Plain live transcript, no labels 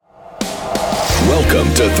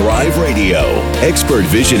Welcome to Thrive Radio, expert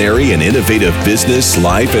visionary and innovative business,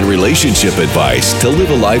 life, and relationship advice to live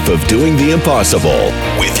a life of doing the impossible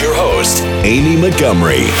with your host, Amy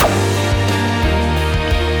Montgomery.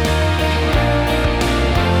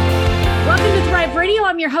 Welcome to Thrive Radio.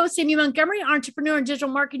 I'm your host, Amy Montgomery, entrepreneur and digital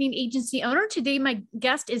marketing agency owner. Today, my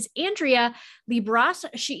guest is Andrea Libras.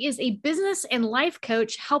 She is a business and life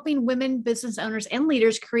coach helping women business owners and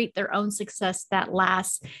leaders create their own success that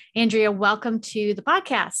lasts. Andrea, welcome to the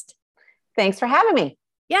podcast. Thanks for having me.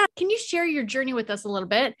 Yeah. Can you share your journey with us a little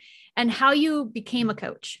bit and how you became a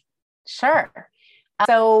coach? Sure.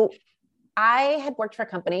 So I had worked for a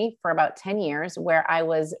company for about 10 years where I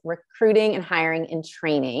was recruiting and hiring and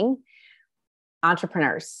training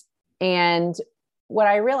entrepreneurs. And what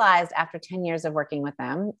I realized after 10 years of working with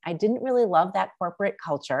them, I didn't really love that corporate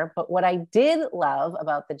culture. But what I did love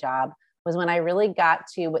about the job was when I really got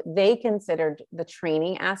to what they considered the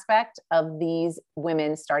training aspect of these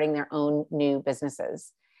women starting their own new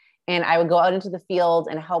businesses. And I would go out into the field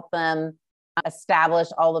and help them establish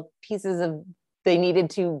all the pieces of they needed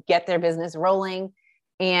to get their business rolling.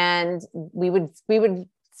 And we would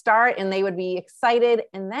start and they would be excited.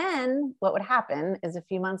 And then what would happen is a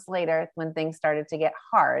few months later, when things started to get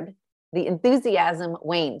hard, the enthusiasm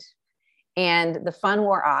waned and the fun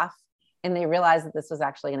wore off. And they realized that this was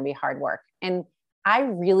actually going to be hard work. And I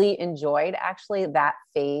really enjoyed actually that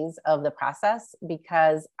phase of the process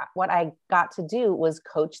because what I got to do was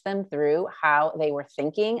coach them through how they were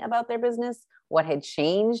thinking about their business, what had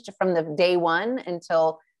changed from the day one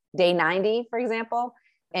until day 90, for example,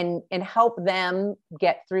 and help them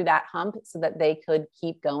get through that hump so that they could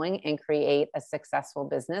keep going and create a successful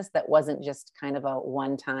business that wasn't just kind of a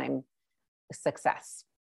one-time success.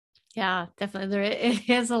 Yeah, definitely. It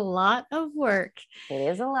is a lot of work. It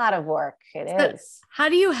is a lot of work. It is. How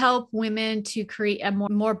do you help women to create a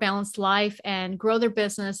more balanced life and grow their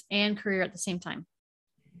business and career at the same time?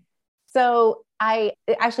 So I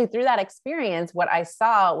actually, through that experience, what I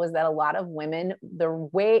saw was that a lot of women, the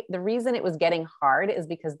reason it was getting hard is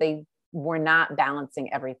because they were not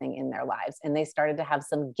balancing everything in their lives. And they started to have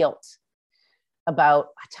some guilt about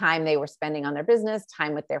time they were spending on their business,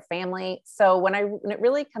 time with their family. So when it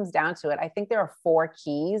really comes down to it, I think there are 4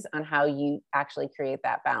 keys on how you actually create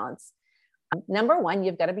that balance. Number 1,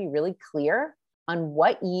 you've got to be really clear on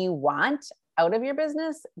what you want out of your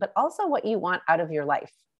business, but also what you want out of your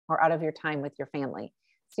life or out of your time with your family.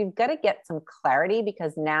 So you've got to get some clarity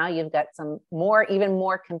because now you've got even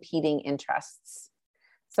more competing interests.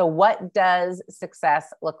 So what does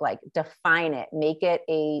success look like? Define it, make it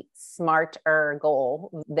a smarter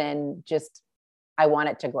goal than just, I want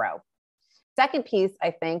it to grow. Second piece,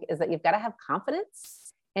 I think, is that you've got to have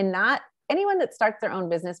confidence, and not anyone that starts their own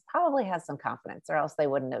business probably has some confidence or else they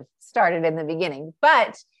wouldn't have started in the beginning.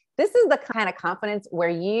 But this is the kind of confidence where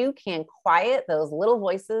you can quiet those little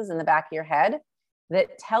voices in the back of your head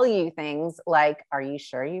that tell you things like, are you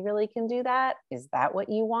sure you really can do that? Is that what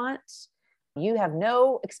you want? You have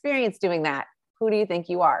no experience doing that. Who do you think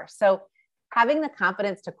you are? So having the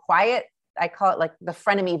confidence to quiet, I call it like the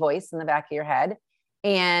frenemy voice in the back of your head,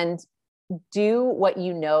 and do what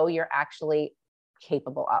you know you're actually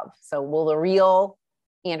capable of. So will the real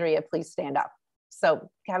Andrea please stand up?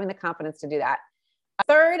 So having the confidence to do that.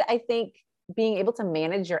 Third, I think being able to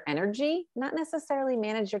manage your energy, not necessarily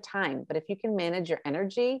manage your time, but if you can manage your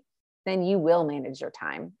energy, then you will manage your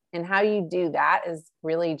time. And how you do that is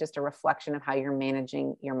really just a reflection of how you're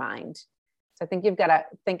managing your mind. So I think you've got to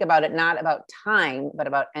think about it, not about time, but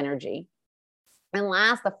about energy. And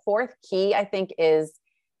last, the 4th key, I think, is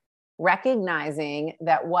recognizing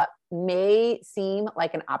that what may seem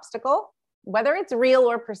like an obstacle, whether it's real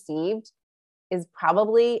or perceived, is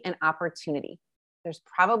probably an opportunity. There's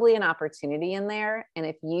probably an opportunity in there. And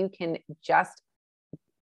if you can just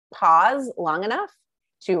pause long enough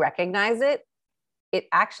to recognize it, it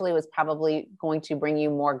actually was probably going to bring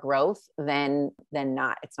you more growth than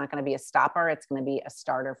not. It's not going to be a stopper. It's going to be a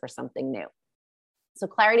starter for something new. So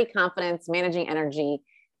clarity, confidence, managing energy,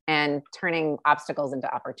 and turning obstacles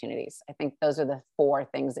into opportunities. I think those are the 4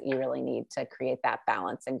 things that you really need to create that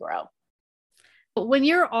balance and grow. When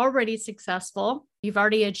you're already successful, you've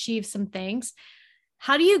already achieved some things.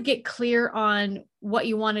 How do you get clear on what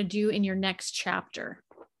you want to do in your next chapter?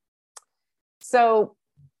 So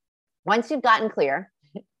once you've gotten clear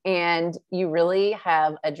and you really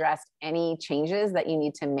have addressed any changes that you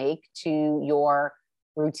need to make to your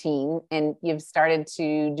routine, and you've started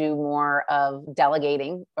to do more of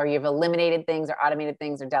delegating, or you've eliminated things or automated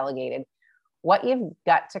things or delegated, what you've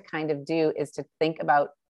got to kind of do is to think about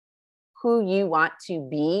who you want to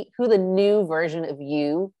be, who the new version of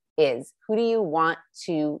you is. Who do you want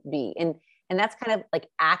to be? And And that's kind of like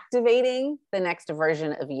activating the next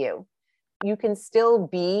version of you. You can still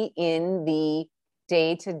be in the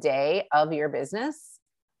day-to-day of your business,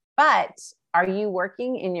 but are you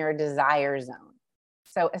working in your desire zone?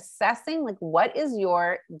 So assessing like, what is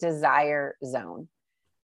your desire zone?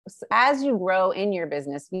 So as you grow in your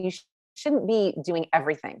business, you shouldn't be doing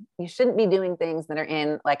everything. You shouldn't be doing things that are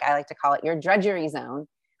in, like I like to call it, your drudgery zone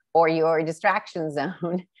or your distraction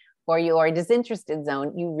zone or your disinterested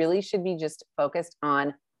zone. You really should be just focused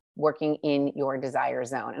on working in your desire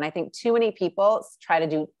zone. And I think too many people try to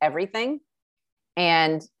do everything.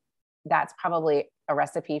 And that's probably a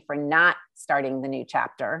recipe for not starting the new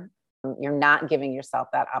chapter. You're not giving yourself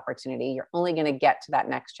that opportunity. You're only going to get to that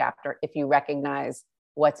next chapter if you recognize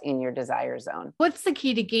what's in your desire zone. What's the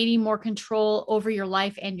key to gaining more control over your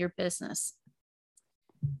life and your business?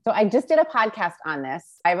 So I just did a podcast on this.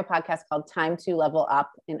 I have a podcast called Time to Level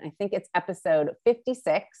Up, and I think it's episode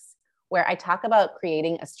 56, where I talk about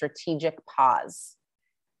creating a strategic pause.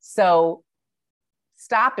 So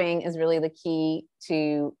stopping is really the key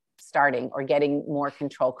to starting or getting more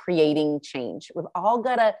control, creating change. We all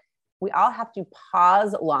have to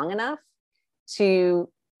pause long enough to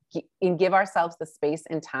give ourselves the space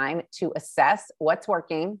and time to assess what's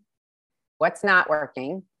working, what's not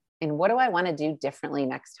working, and what do I want to do differently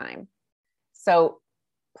next time? So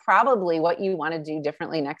probably what you want to do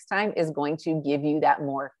differently next time is going to give you that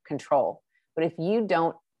more control. But if you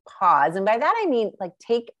don't pause, and by that, I mean, like,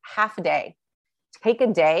 take half a day, take a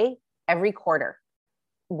day every quarter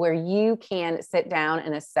where you can sit down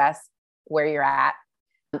and assess where you're at.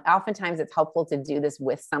 Oftentimes it's helpful to do this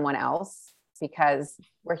with someone else because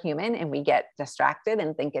we're human and we get distracted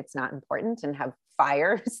and think it's not important and have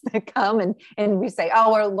fires that come and we say,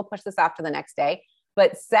 oh, we'll push this off to the next day.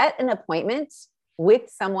 But set an appointment with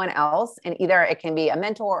someone else, and either it can be a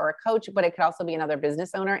mentor or a coach, but it could also be another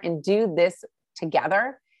business owner, and do this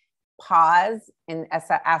together. Pause and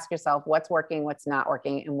ask yourself what's working, what's not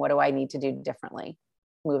working, and what do I need to do differently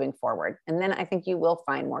moving forward. And then I think you will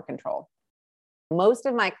find more control. Most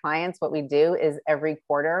of my clients, what we do is every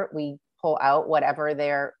quarter we pull out whatever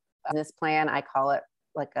their business plan, I call it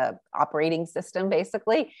like a operating system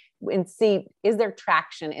basically, and see, is there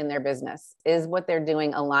traction in their business? Is what they're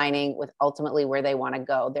doing aligning with ultimately where they want to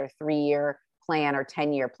go, their 3-year plan or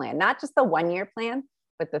 10-year plan, not just the 1-year plan,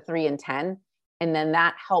 but the 3 and 10. And then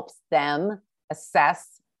that helps them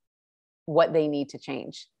assess what they need to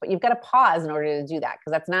change. But you've got to pause in order to do that,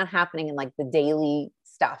 because that's not happening in like the daily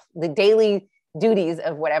stuff, the daily duties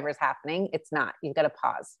of whatever's happening. It's not. You've got to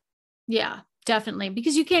pause. Yeah, definitely.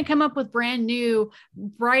 Because you can't come up with brand new,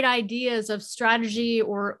 bright ideas of strategy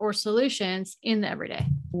or solutions in the everyday.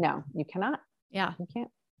 No, you cannot. Yeah. You can't.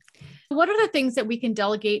 What are the things that we can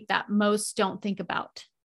delegate that most don't think about?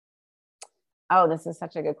 Oh, this is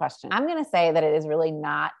such a good question. I'm going to say that it is really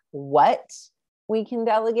not what we can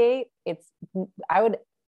delegate. I would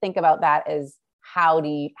think about that as how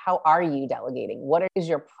are you delegating? What is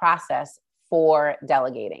your process for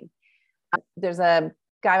delegating? There's a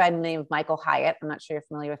guy by the name of Michael Hyatt. I'm not sure you're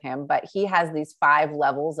familiar with him, but he has these 5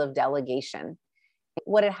 levels of delegation.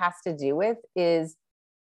 What it has to do with is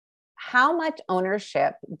how much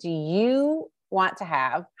ownership do you want to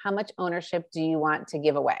have? How much ownership do you want to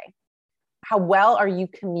give away? How well are you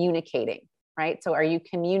communicating, right? So are you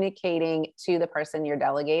communicating to the person you're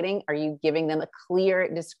delegating? Are you giving them a clear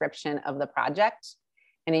description of the project?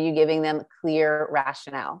 And are you giving them clear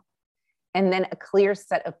rationale? And then a clear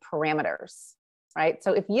set of parameters, right?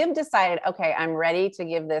 So if you've decided, okay, I'm ready to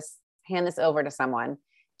hand this over to someone,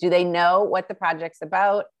 do they know what the project's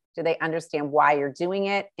about? Do they understand why you're doing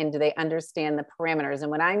it? And do they understand the parameters? And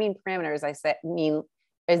when I mean parameters,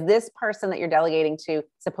 is this person that you're delegating to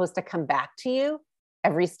supposed to come back to you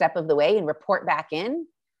every step of the way and report back in?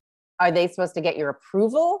 Are they supposed to get your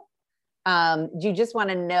approval? Do you just want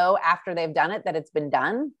to know after they've done it that it's been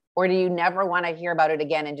done? Or do you never want to hear about it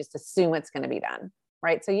again and just assume it's going to be done,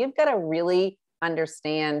 right? So you've got to really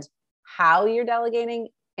understand how you're delegating,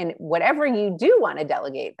 and whatever you do want to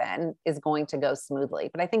delegate then is going to go smoothly.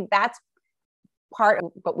 But I think that's part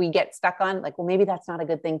of what we get stuck on. Like, well, maybe that's not a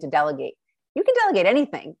good thing to delegate. You can delegate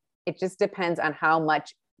anything. It just depends on how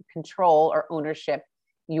much control or ownership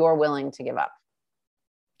you're willing to give up.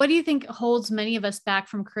 What do you think holds many of us back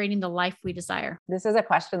from creating the life we desire? This is a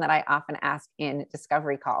question that I often ask in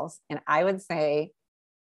discovery calls. And I would say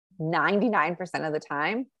 99% of the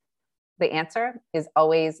time, the answer is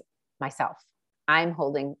always myself. I'm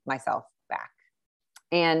holding myself back.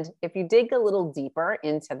 And if you dig a little deeper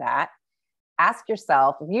into that, ask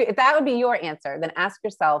yourself, if that would be your answer, then ask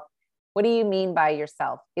yourself, what do you mean by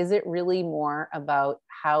yourself? Is it really more about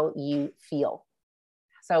how you feel?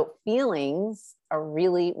 So feelings are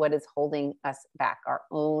really what is holding us back, our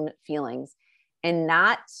own feelings, and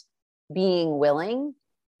not being willing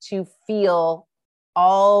to feel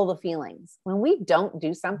all the feelings. When we don't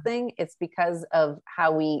do something, it's because of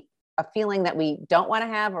a feeling that we don't want to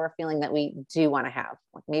have, or a feeling that we do want to have.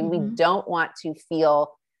 Like maybe we don't want to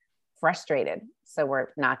feel frustrated, so we're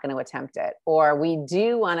not going to attempt it. Or we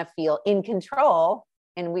do want to feel in control,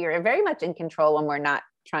 and we are very much in control when we're not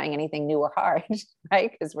trying anything new or hard,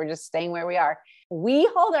 right? Because we're just staying where we are. We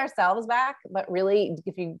hold ourselves back, but really,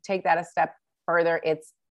 if you take that a step further,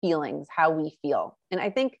 it's feelings, how we feel. And I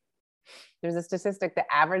think there's a statistic, the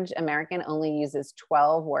average American only uses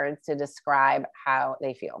 12 words to describe how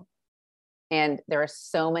they feel. And there are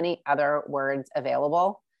so many other words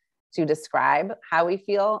available to describe how we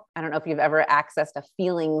feel. I don't know if you've ever accessed a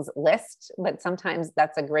feelings list, but sometimes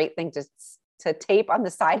that's a great thing to tape on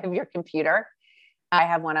the side of your computer. I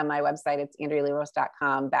have one on my website. It's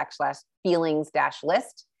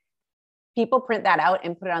andrealibros.com/feelings-list. People print that out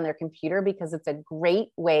and put it on their computer because it's a great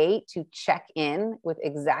way to check in with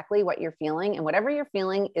exactly what you're feeling. And whatever you're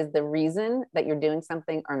feeling is the reason that you're doing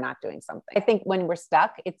something or not doing something. I think when we're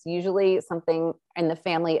stuck, it's usually something in the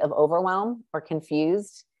family of overwhelm or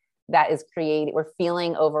confused that is created. We're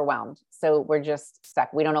feeling overwhelmed. So we're just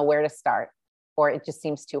stuck. We don't know where to start, or it just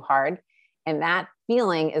seems too hard. And that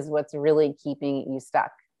feeling is what's really keeping you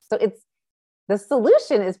stuck. So the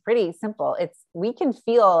solution is pretty simple. We can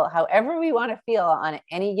feel however we want to feel on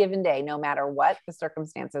any given day, no matter what the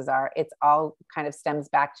circumstances are. It's all kind of stems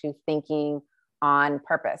back to thinking on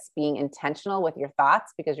purpose, being intentional with your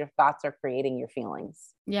thoughts, because your thoughts are creating your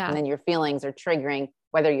feelings. Yeah. And then your feelings are triggering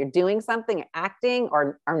whether you're doing something, acting,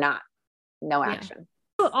 or not. No action.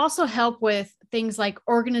 It will also help with things like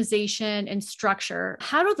organization and structure.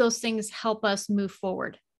 How do those things help us move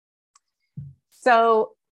forward?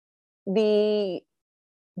 So the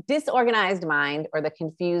disorganized mind or the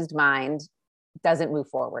confused mind doesn't move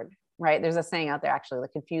forward, right? There's a saying out there, actually, the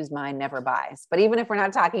confused mind never buys. But even if we're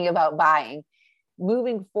not talking about buying,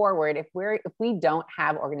 moving forward, if we don't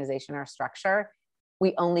have organization or structure,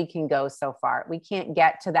 we only can go so far. We can't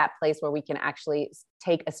get to that place where we can actually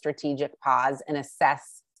take a strategic pause and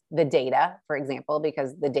assess the data, for example,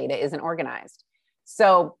 because the data isn't organized.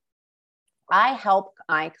 So I help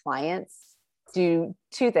my clients do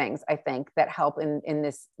two things, I think, that help in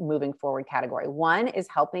this moving forward category. One is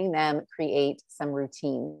helping them create some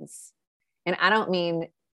routines. And I don't mean,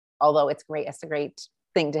 although it's a great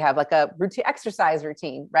thing to have like a routine exercise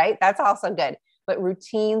routine, right? That's also good. But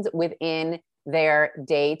routines within their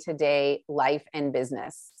day-to-day life and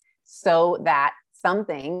business, so that some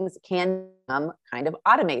things can become kind of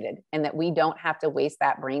automated and that we don't have to waste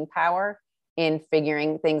that brain power in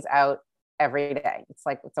figuring things out every day.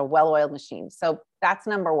 It's a well-oiled machine. So that's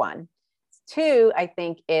number one. Two, I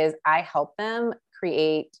think, is I help them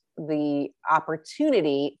create the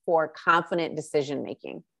opportunity for confident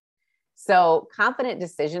decision-making. So confident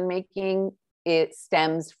decision-making, it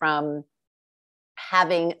stems from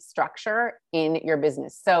having structure in your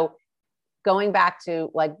business. So going back to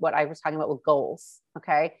like what I was talking about with goals,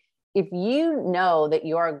 okay? If you know that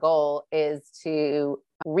your goal is to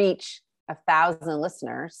reach 1,000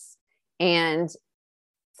 listeners and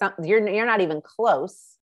you're not even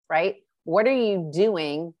close, right? What are you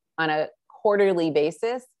doing on a quarterly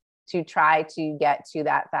basis to try to get to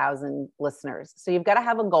that 1,000 listeners? So you've got to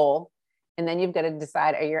have a goal, and then you've got to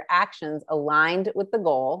decide, are your actions aligned with the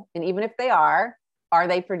goal? And even if they are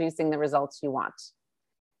they producing the results you want?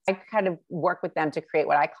 I kind of work with them to create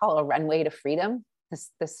what I call a runway to freedom.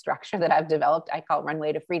 This structure that I've developed, I call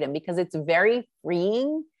runway to freedom, because it's very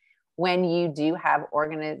freeing when you do have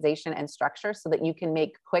organization and structure, so that you can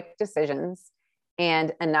make quick decisions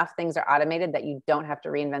and enough things are automated that you don't have to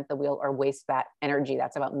reinvent the wheel or waste that energy.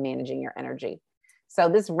 That's about managing your energy. So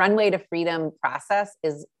this runway to freedom process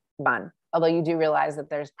is fun, although you do realize that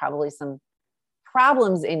there's probably some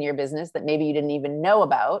problems in your business that maybe you didn't even know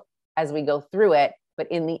about as we go through it.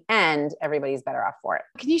 But in the end, everybody's better off for it.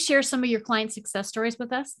 Can you share some of your client success stories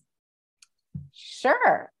with us?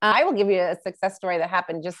 Sure. I will give you a success story that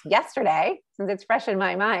happened just yesterday, since it's fresh in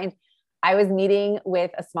my mind. I was meeting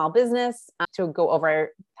with a small business to go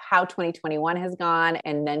over how 2021 has gone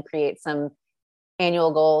and then create some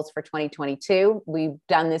annual goals for 2022. We've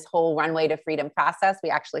done this whole runway to freedom process. We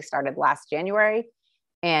actually started last January.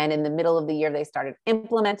 And in the middle of the year, they started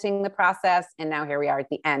implementing the process. And now here we are at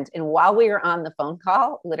the end. And while we were on the phone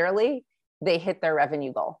call, literally, they hit their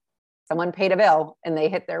revenue goal. Someone paid a bill and they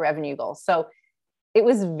hit their revenue goal. So it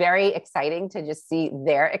was very exciting to just see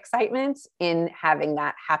their excitement in having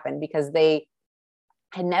that happen, because they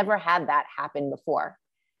had never had that happen before.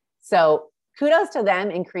 So kudos to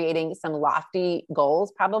them in creating some lofty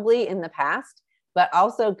goals probably in the past, but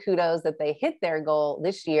also kudos that they hit their goal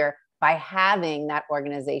this year by having that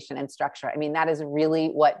organization and structure. I mean, that is really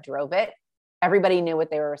what drove it. Everybody knew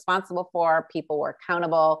what they were responsible for. People were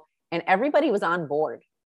accountable and everybody was on board.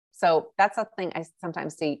 So that's something I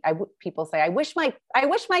sometimes see. People say, I wish my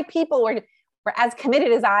people were as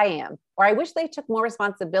committed as I am, or I wish they took more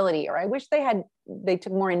responsibility, or I wish they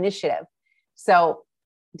took more initiative. So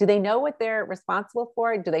do they know what they're responsible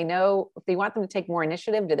for? Do they know if they want them to take more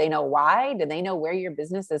initiative? Do they know why? Do they know where your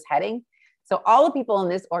business is heading? So all the people in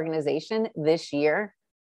this organization this year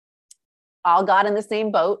all got in the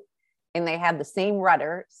same boat and they had the same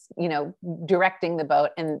rudder, directing the boat,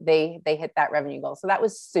 and they hit that revenue goal. So that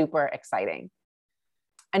was super exciting.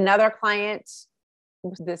 Another client,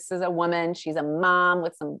 this is a woman, she's a mom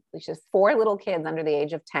she has 4 little kids under the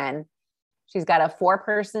age of 10. She's got a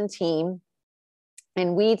 4-person team.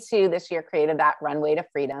 And we too, this year created that Runway to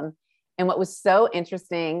Freedom. And what was so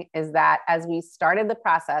interesting is that as we started the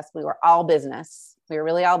process, we were all business. We were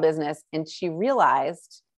really all business. And she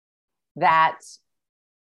realized that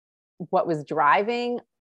what was driving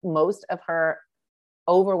most of her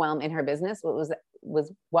overwhelm in her business was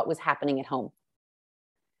what was happening at home.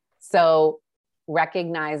 So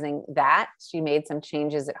recognizing that, she made some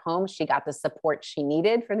changes at home. She got the support she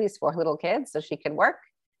needed for these 4 little kids so she could work.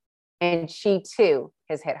 And she too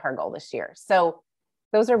has hit her goal this year. So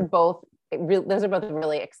those are both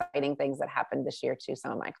really exciting things that happened this year to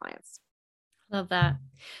some of my clients. Love that.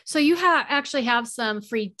 So you actually have some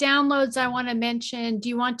free downloads I want to mention. Do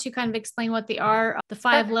you want to kind of explain what they are? The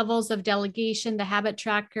 5 levels of delegation, the habit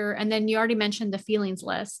tracker, and then you already mentioned the feelings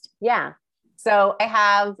list. Yeah. So I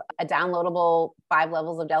have a downloadable 5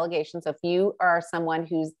 levels of delegation. So if you are someone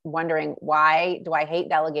who's wondering, why do I hate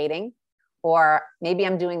delegating? Or maybe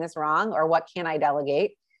I'm doing this wrong, or what can I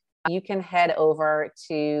delegate? You can head over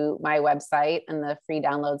to my website in the free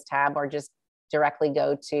downloads tab, or just directly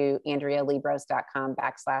go to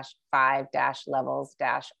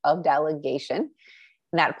AndreaLibros.com/5-levels-of delegation.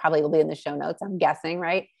 And that probably will be in the show notes, I'm guessing,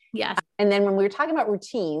 right? Yes. And then when we were talking about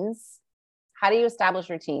routines, how do you establish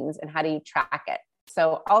routines and how do you track it?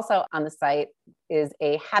 So also on the site is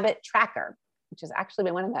a habit tracker, which has actually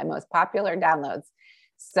been one of my most popular downloads.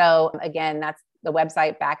 So again, that's the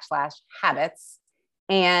website /habits.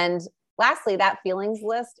 And lastly, that feelings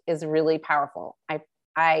list is really powerful.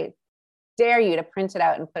 I dare you to print it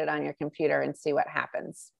out and put it on your computer and see what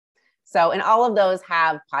happens. So, and all of those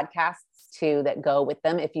have podcasts too that go with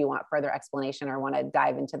them if you want further explanation or want to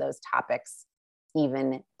dive into those topics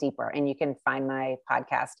even deeper. And you can find my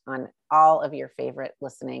podcast on all of your favorite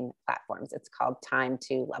listening platforms. It's called Time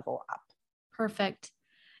to Level Up. Perfect.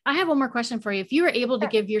 I have one more question for you. If you were able to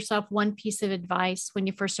give yourself one piece of advice when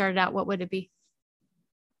you first started out, what would it be?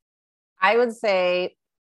 I would say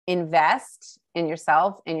invest in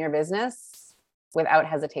yourself and your business without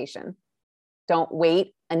hesitation. Don't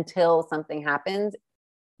wait until something happens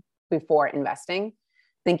before investing,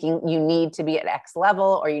 thinking you need to be at X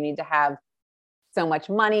level, or you need to have so much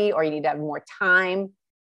money, or you need to have more time.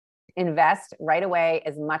 Invest right away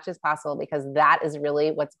as much as possible, because that is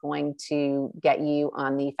really what's going to get you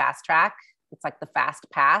on the fast track. It's like the fast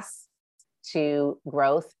pass to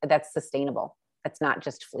growth that's sustainable. It's not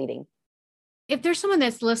just fleeting. If there's someone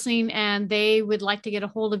that's listening and they would like to get a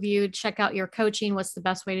hold of you, check out your coaching, what's the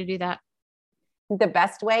best way to do that? The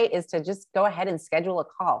best way is to just go ahead and schedule a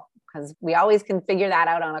call, because we always can figure that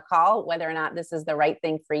out on a call, whether or not this is the right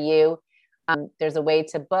thing for you. There's a way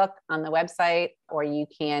to book on the website, or you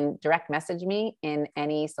can direct message me in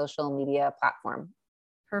any social media platform.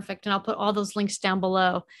 Perfect. And I'll put all those links down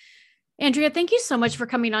below. Andrea, thank you so much for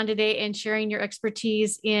coming on today and sharing your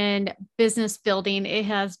expertise in business building. It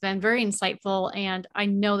has been very insightful. And I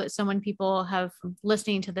know that so many people have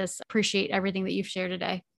listening to this appreciate everything that you've shared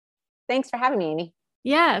today. Thanks for having me, Amy.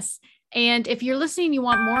 Yes. And if you're listening, you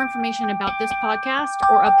want more information about this podcast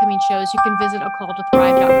or upcoming shows, you can visit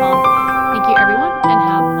acalltothrive.com. Thank you, everyone, and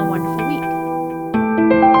have